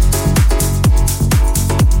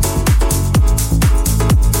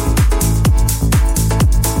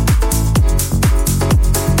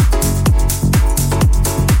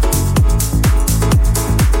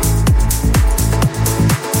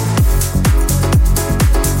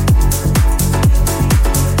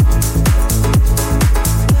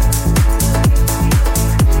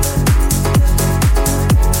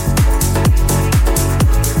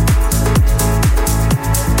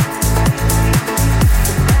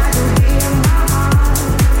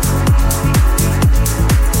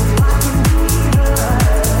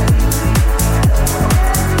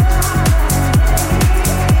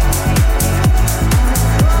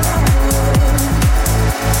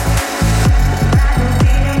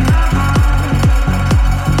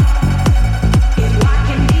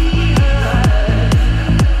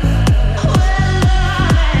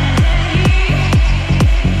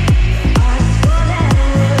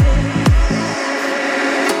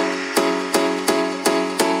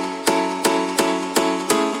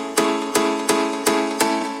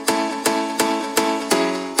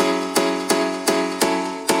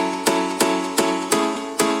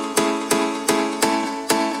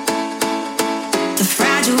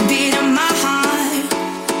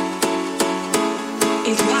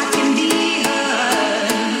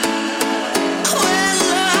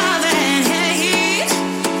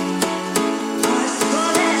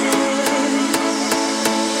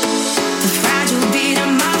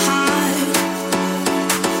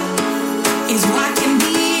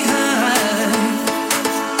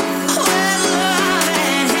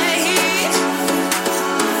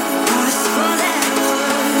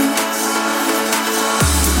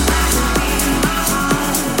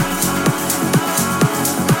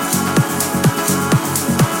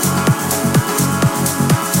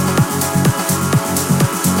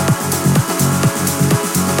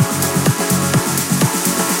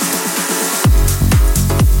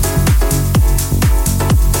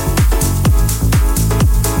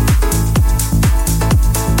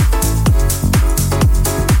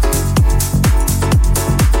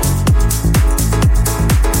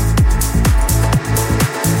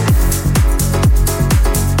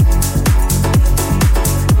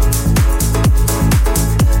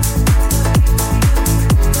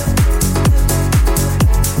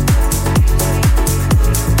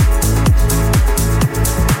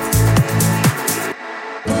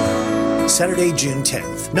 Saturday, June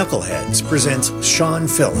 10th, Knuckleheads presents Sean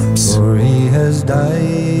Phillips. For he has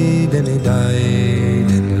died, and he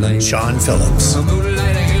died in light. Sean Phillips.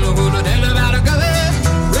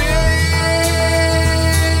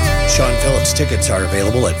 Sean Phillips tickets are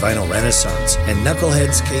available at Vinyl Renaissance and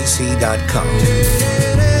knuckleheadskc.com.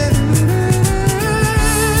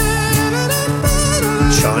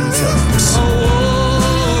 Sean Phillips.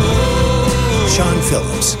 Sean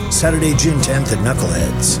Phillips, Saturday, June 10th at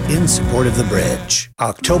Knuckleheads, in support of the Bridge.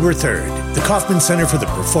 October 3rd, the Kaufman Center for the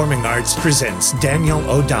Performing Arts presents Daniel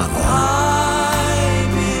O'Donnell.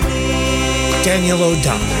 Daniel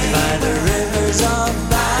O'Donnell.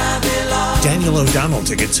 Daniel O'Donnell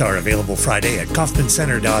tickets are available Friday at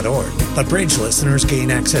kaufmancenter.org, but Bridge listeners gain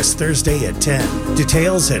access Thursday at 10.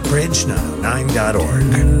 Details at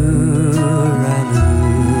bridge909.org.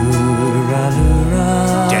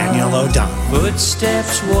 Daniel O'Donnell.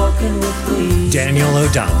 Footsteps walking with me. Daniel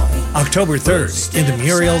O'Donnell, October 3rd in the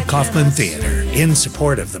Muriel Kaufman Theater, in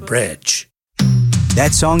support of the Bridge.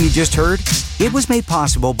 That song you just heard, it was made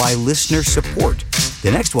possible by listener support.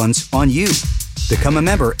 The next one's on you. Become a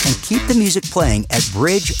member and keep the music playing at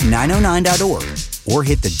bridge909.org or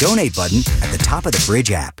hit the donate button at the top of the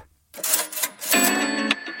Bridge app.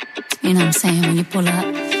 You know what I'm saying? When you pull up,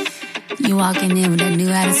 you walking in with that new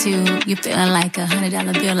attitude, you feeling like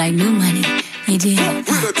 $100 bill, like new money. You did.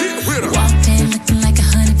 Walked in looking like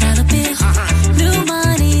 $100 bill. New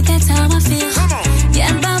money, that's how I feel.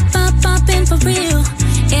 Yeah, bop in for real.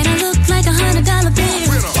 And I look like $100 bill.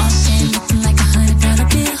 Walked in looking like $100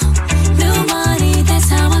 bill. New money, that's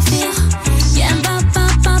how I feel. Yeah, bop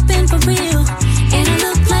in for real. And I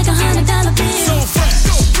look like $100 bill. So fresh,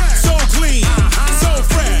 so clean, so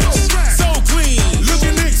fresh, so clean.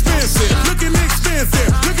 Looking expensive, looking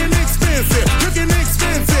expensive, looking expensive, looking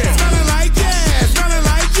expensive. Smelling like gas, smelling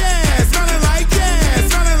like gas, smelling like gas,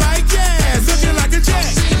 smelling like gas. Looking like a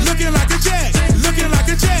check, looking like a check, looking like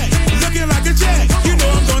a check, looking like a check. You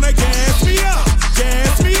know I'm gonna gas me up,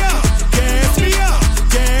 gas me up, gas me up,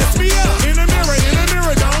 gas me up. In the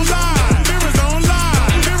mirror, don't lie. Mirrors don't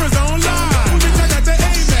lie, mirrors don't lie. Bitch, I got the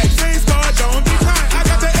Amex, face card, don't be crying. I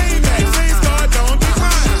got the Amex, face card, don't be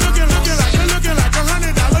crying. Looking like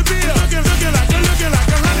 $100 bill. Looking like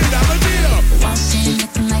 $100 bill. Walked in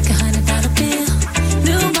looking like $100 bill.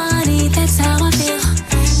 New money, that's how I feel.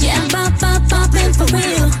 Yeah, bop in for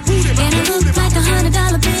real. And I look like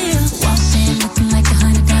 $100 bill. Walked in looking like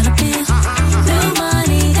 $100 bill. New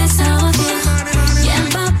money, that's how I feel. Yeah,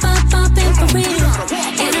 bop in for real.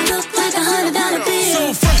 And I look like $100 bill.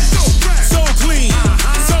 So fresh, so clean,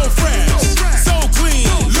 so fresh, so clean.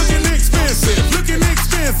 Looking expensive, looking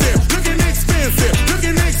expensive, looking expensive,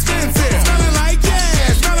 looking expensive. Smelling like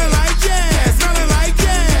gas, smelling like gas, smelling like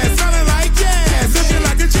gas, smelling like gas. Looking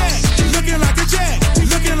like a check, looking like a check,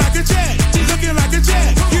 looking like a check, looking like a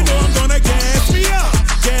check. You know I'm gonna gas me up,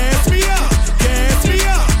 gas me up, gas me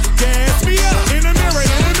up, gas me up. In the mirror,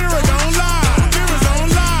 don't lie. Mirrors don't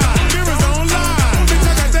lie, mirrors don't lie. Bitch,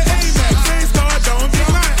 I got the Amex, face card, don't be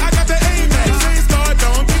crying. I got the Amex, face card,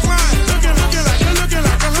 don't be crying. Looking like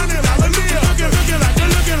 $100 bill. Looking like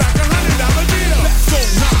 $100 bill.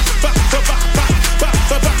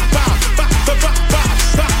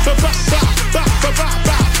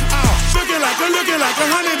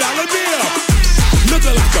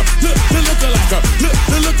 Let's go now.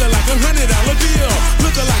 Looking like $100 bill.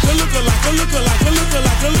 Looking like $100 bill. Looking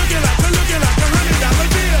like $100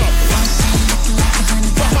 bill. And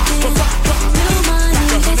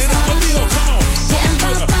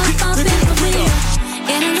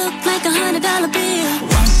I look like $100 bill.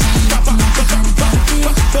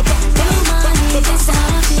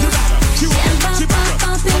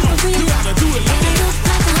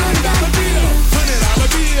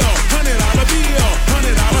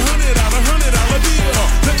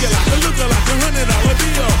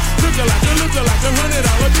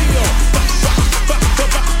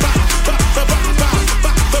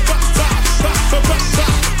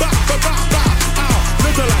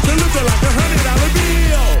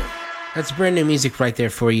 That's brand new music right there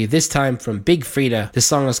for you, this time from Big Frida. This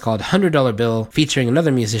song is called $100 Bill, featuring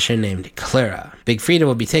another musician named Clara. Big Frida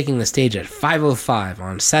will be taking the stage at 5:05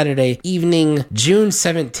 on Saturday evening, June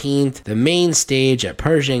 17th, the main stage at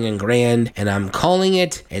Pershing and Grand, and I'm calling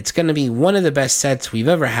it. It's going to be one of the best sets we've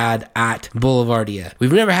ever had at Boulevardia.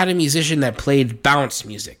 We've never had a musician that played bounce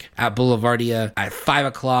music at Boulevardia at 5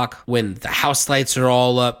 o'clock when the house lights are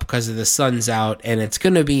all up because of the sun's out, and it's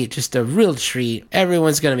going to be just a real treat.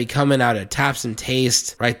 Everyone's going to be coming out at Taps and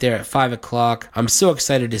Taste right there at 5 o'clock. I'm so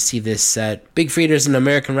excited to see this set. Big Freedia is an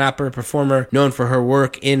American rapper, performer, known for her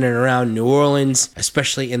work in and around New Orleans,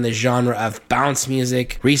 especially in the genre of bounce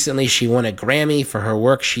music. Recently, she won a Grammy for her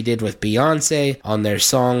work she did with Beyonce on their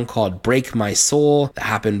song called Break My Soul that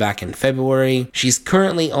happened back in February. She's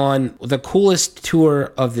currently on the coolest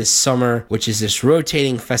tour of this summer, which is this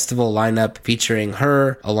rotating festival lineup featuring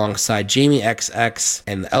her alongside Jamie XX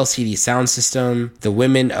and the LCD Sound System, the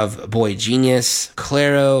women of Boy Genius,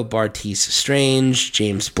 Clairo, Bartice Strange,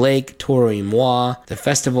 James Blake, Tori Moi. The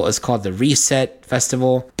festival is called the Reset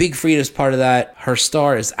Festival. Big Freedia is part of that. Her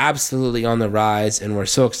star is absolutely on the rise, and we're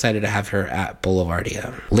so excited to have her at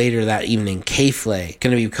Boulevardia. Later that evening, K-Flay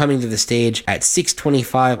going to be coming to the stage at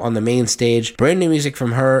 6:25 on the main stage. Brand new music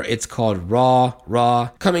from her. It's called Raw.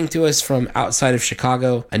 Coming to us from outside of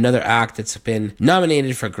Chicago, another act that's been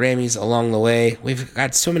nominated for Grammys along the way. We've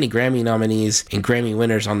got so many Grammy nominees and Grammy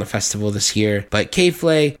winners on the festival this year. But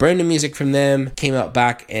K-Flay, brand new music from them, came out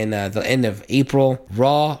back in the end of April.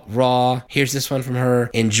 Raw. Here's this one from her.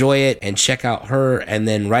 Enjoy it and check out her, and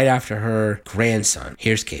then right after her, Grandson.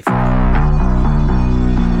 Here's K-Flay.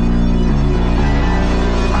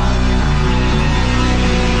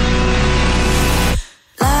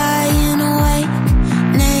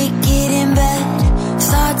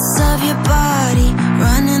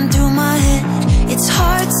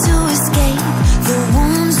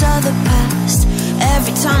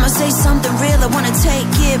 Time I say something real, I wanna take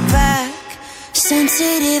it back.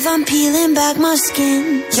 Sensitive, I'm peeling back my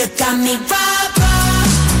skin. You got me raw,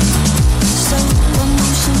 so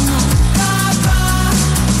emotional. Raw,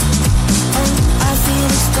 oh, I feel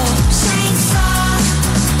exposed. Chainsaw,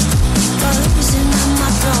 buzzing in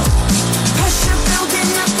my throat. Pressure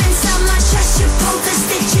building up inside my chest. You pull the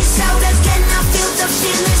stitches out again. I feel the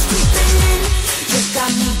feelings creeping in. You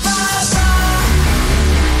got me raw.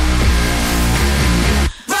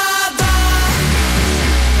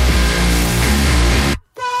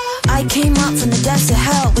 I came up from the depths of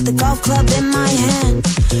hell with a golf club in my hand.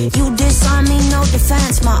 You disarm me, no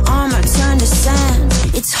defense, my armor turned to sand.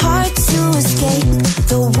 It's hard to escape,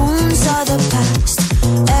 the wounds are the past.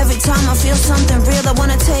 Every time I feel something real, I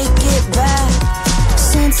wanna take it back.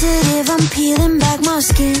 Sensitive, I'm peeling back my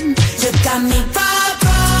skin. You got me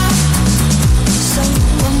raw, so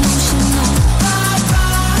emotional. Raw,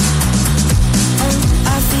 oh,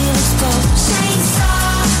 I feel exposed.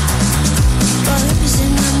 Chainsaw,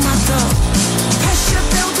 buzzing in my throat. Pressure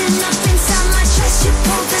building up inside my chest. You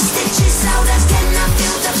pull the stitches out again. I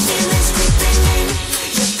feel the feelings creeping in.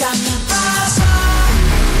 You got me raw,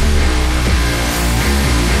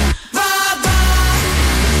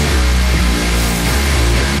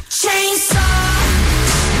 chainsaw,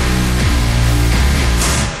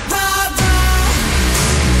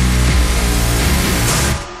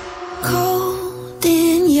 cold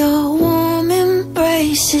in your warm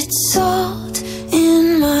embrace. It's salt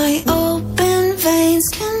in my open veins.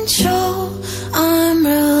 Control, I'm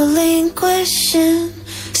relinquishing.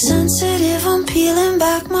 Sensitive, I'm peeling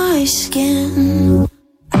back my skin.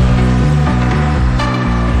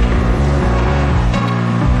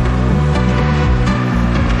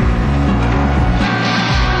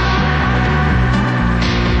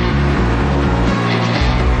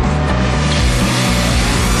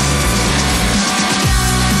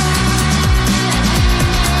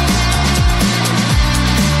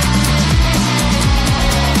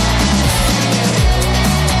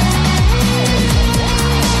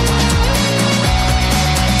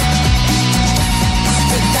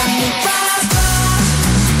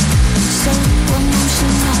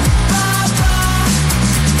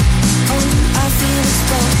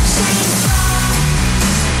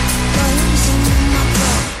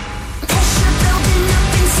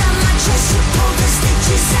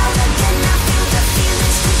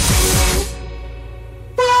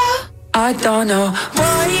 I don't know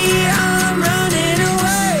why I'm running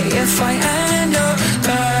away. If I end up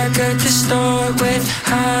back at the start with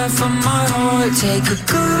half of my heart, take a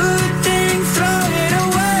good thing, throw it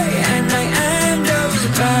away, and I end up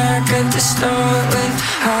back at the start with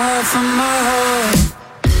half of my heart.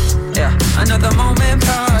 Yeah, another moment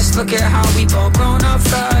passed. Look at how we both grown up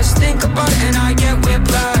fast. Think about it and I get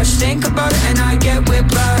whiplash. Think about it and I get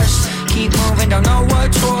whiplash. Keep moving, don't know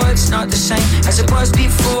what towards. Not the same as it was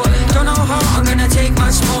before. Don't know how I'm gonna take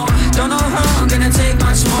much more. Don't know how I'm gonna take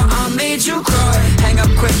much more. I made you cry. Hang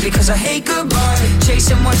up quick because I hate goodbye.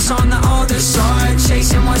 Chasing what's on the other side.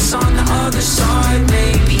 Chasing what's on the other side.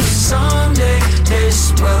 Maybe someday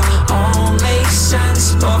this will all make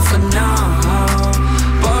sense. But for now,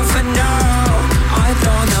 I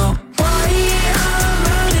don't know why I'm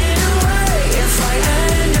running away. If I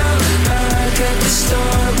end up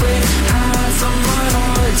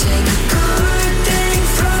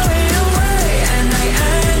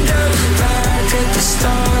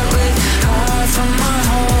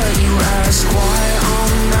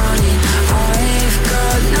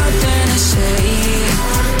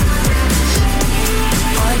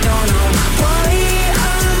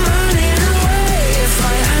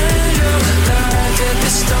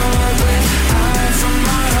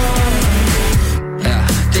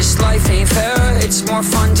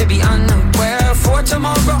more fun to be unaware. For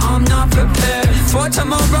tomorrow I'm not prepared. For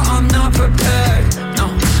tomorrow I'm not prepared. No,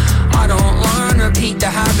 I don't learn, repeat the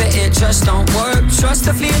habit, it just don't work. Trust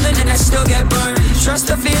the feeling and I still get burned. Trust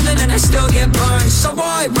the feeling and I still get burned. So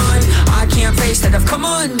why run? I can't face that I've come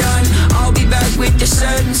undone. I'll be back with the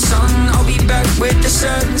setting sun. I'll be back with the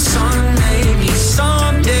setting sun. Maybe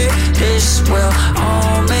someday this will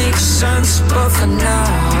all make sense. But for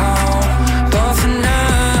now,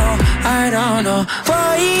 I don't know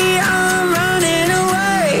why I'm running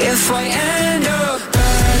away. If I end up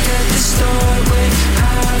back at the start with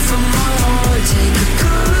half of my heart, take a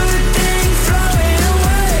good thing, throw it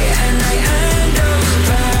away, and I end up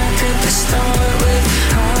back at the start with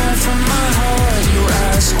half of my heart. You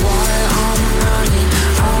ask why I'm running,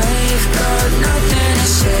 I've got nothing to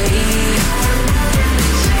say.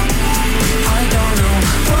 I don't know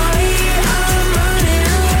why I'm running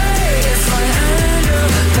away. If I end up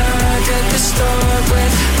back at the start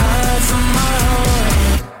with half of my heart.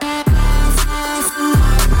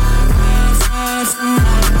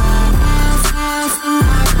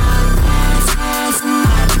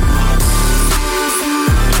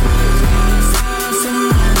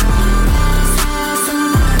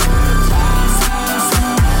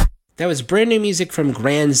 That was brand new music from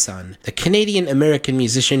Grandson, the Canadian-American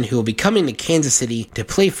musician who will be coming to Kansas City to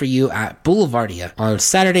play for you at Boulevardia on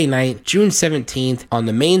Saturday night, June 17th, on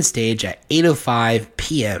the main stage at 8:05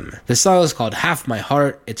 p.m. The song is called Half My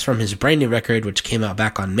Heart. It's from his brand new record, which came out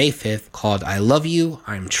back on May 5th, called I Love You,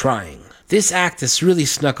 I'm Trying. This act has really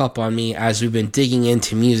snuck up on me as we've been digging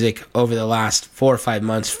into music over the last 4 or 5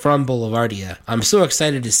 months from Boulevardia. I'm so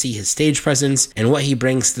excited to see his stage presence and what he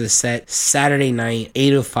brings to the set Saturday night,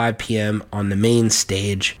 8:05 p.m. on the main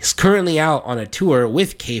stage. He's currently out on a tour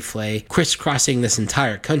with K-Flay, crisscrossing this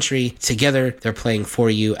entire country. Together, they're playing for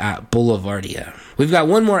you at Boulevardia. We've got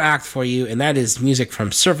one more act for you, and that is music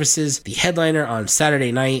from Surfaces, the headliner on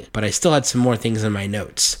Saturday night, but I still had some more things in my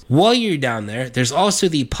notes. While you're down there, there's also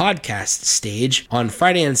the podcast stage on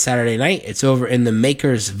Friday and Saturday night. It's over in the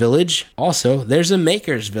Makers Village. Also, there's a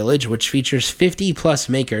Makers Village, which features 50 plus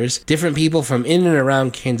makers, different people from in and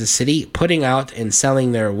around Kansas City, putting out and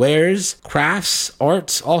selling their wares, crafts,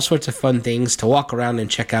 arts, all sorts of fun things to walk around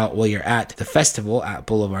and check out while you're at the festival at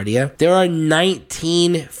Boulevardia. There are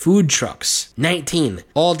 19 food trucks. 19.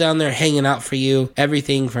 All down there hanging out for you.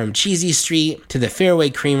 Everything from Cheesy Street to the Fairway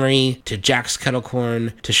Creamery to Jack's Kettle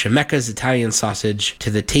Corn to Shemeka's Italian Sausage to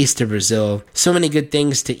the Taste of Brazil. So many good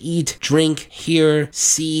things to eat, drink, hear,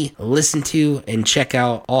 see, listen to, and check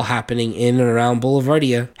out, all happening in and around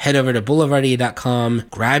Boulevardia. Head over to boulevardia.com,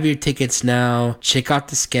 grab your tickets now, check out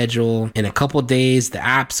the schedule. In a couple days, the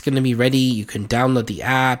app's going to be ready. You can download the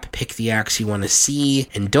app, pick the acts you want to see,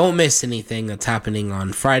 and don't miss anything that's happening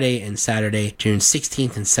on Friday and Saturday, June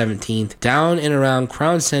 16th and 17th, down and around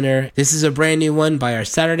Crown Center. This is a brand new one by our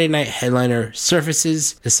Saturday night headliner,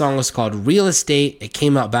 Surfaces. The song was called Real Estate. It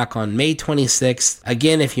came out back on May 26th.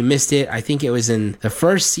 Again, if you missed it, I think it was in the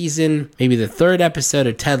first season, maybe the third episode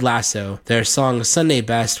of Ted Lasso. Their song Sunday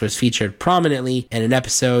Best was featured prominently in an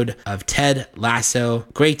episode of Ted Lasso.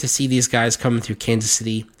 Great to see these guys coming through Kansas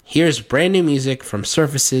City. Here's brand new music from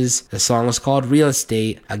Surfaces. The song is called Real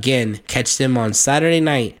Estate. Again, catch them on Saturday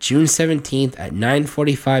night, June 17th at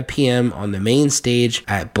 9:45 p.m. on the main stage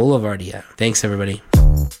at Boulevardia. Thanks, everybody.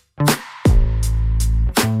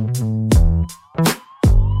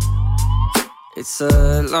 It's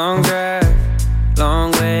a long drive,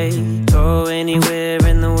 long way. Go anywhere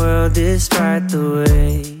in the world despite the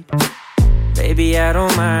wait. Baby, I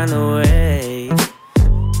don't mind the wait.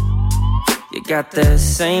 You got the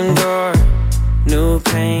same door, new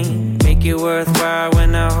pain. Make it worthwhile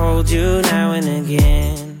when I hold you now and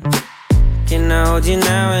again. Can I hold you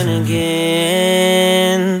now and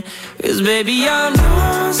again? 'Cause baby, I'm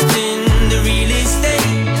lost in the real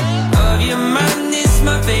estate of your mind. It's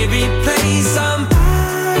my favorite place. I'm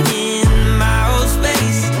buying my whole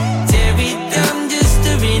space. Tear it down just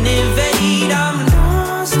to renovate. I'm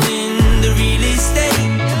lost in the real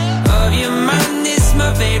estate of your mind. It's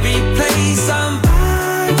my favorite place. I'm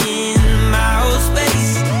buying my whole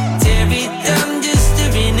space. Tear it down just to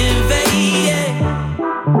renovate, yeah.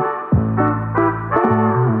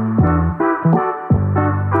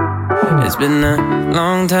 It's been a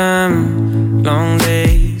long time, long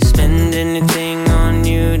day. Spend anything on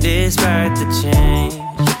you despite the change.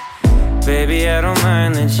 Baby, I don't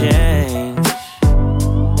mind the change.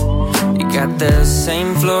 You got the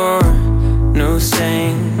same floor, new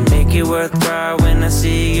stain. Make it worthwhile when I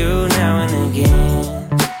see you now and again.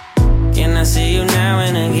 Can I see you now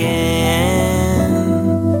and again?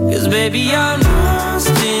 'Cause baby, I'm lost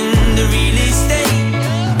in the real estate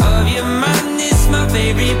of your mind. It's my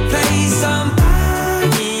favorite place. I'm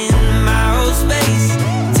buying my whole space.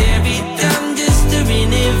 Tear it down just to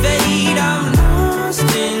renovate. I'm lost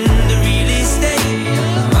in the real estate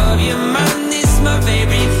of your mind. It's my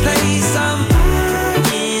favorite place. I'm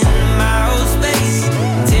buying my whole space.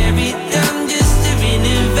 Tear it down just to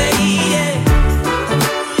renovate. Yeah.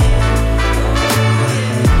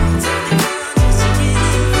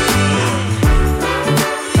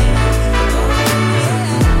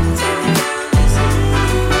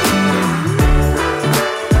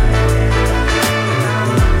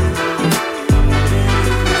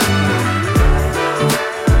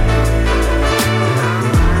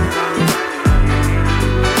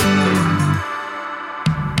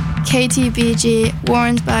 KTBG,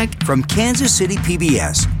 Warrensburg. From Kansas City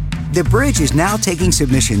PBS, The Bridge is now taking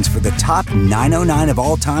submissions for the top 909 of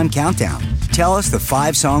all time countdown. Tell us the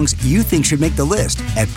 5 songs you think should make the list at